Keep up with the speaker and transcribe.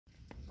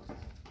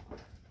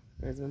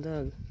There's my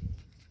dog.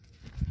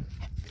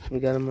 We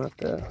got him at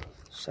the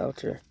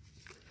shelter.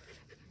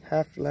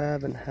 Half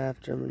lab and half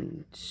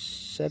German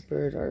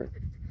Shepherd, or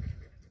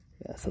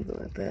yeah, something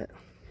like that.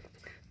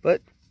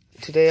 But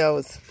today I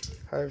was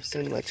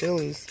harvesting my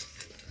chilies,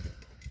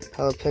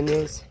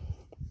 jalapenos,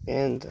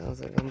 and I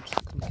was like, I'm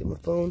just gonna get my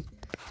phone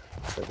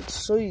so I can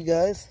show you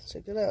guys.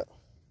 Check it out.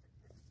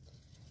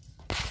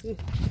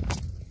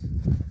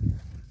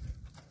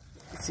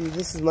 See,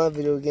 this is my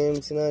video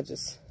games, you know, I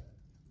just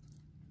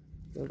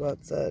go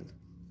outside.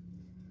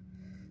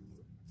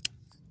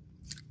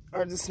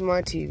 Or this is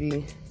my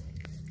TV.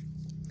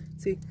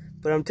 See,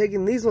 but I'm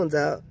taking these ones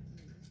out.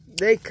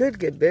 They could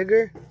get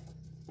bigger,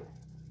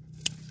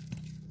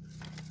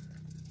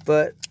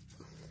 but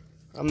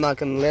I'm not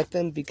gonna let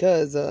them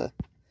because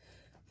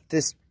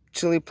this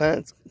chili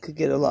plant could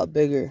get a lot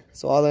bigger.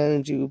 So all the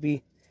energy will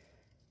be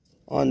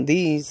on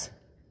these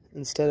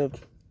instead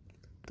of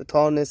the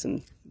tallness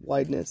and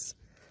wideness.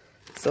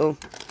 So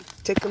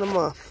taking them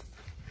off.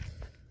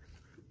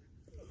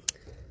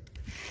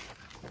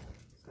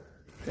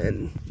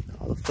 And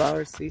all the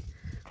flowers, see,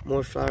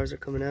 more flowers are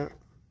coming out.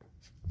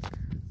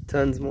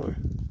 Tons more.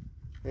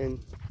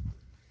 And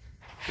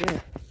yeah,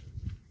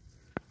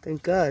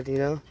 thank God, you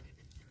know.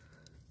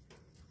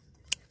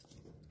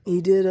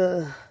 He did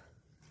a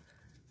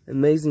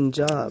amazing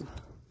job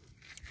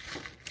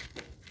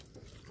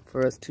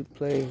for us to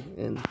play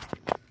and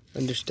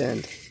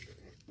understand.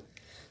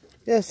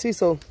 Yeah, see,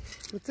 so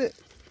that's it.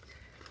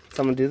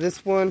 So I'm gonna do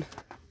this one.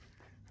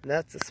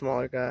 That's the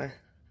smaller guy.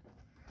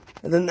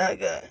 And then that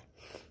guy.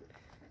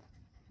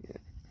 Yeah.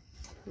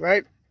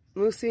 Right,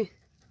 Moosey?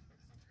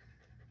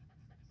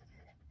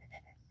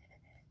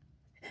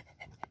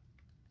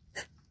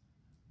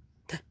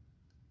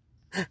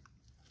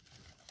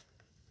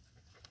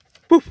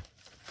 Poof!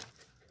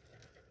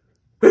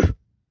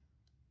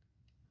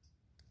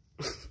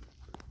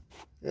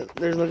 Yep,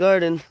 there's my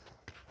garden.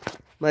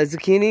 My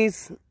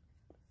zucchinis,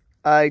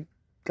 I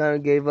kind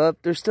of gave up.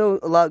 There's still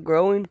a lot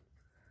growing,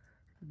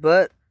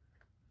 but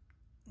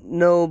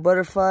no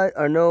butterflies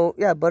or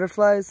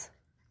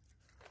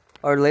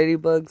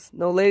ladybugs.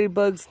 No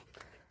ladybugs.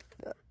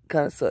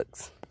 Kind of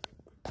sucks.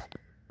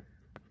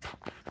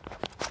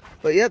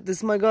 But yep, this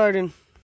is my garden.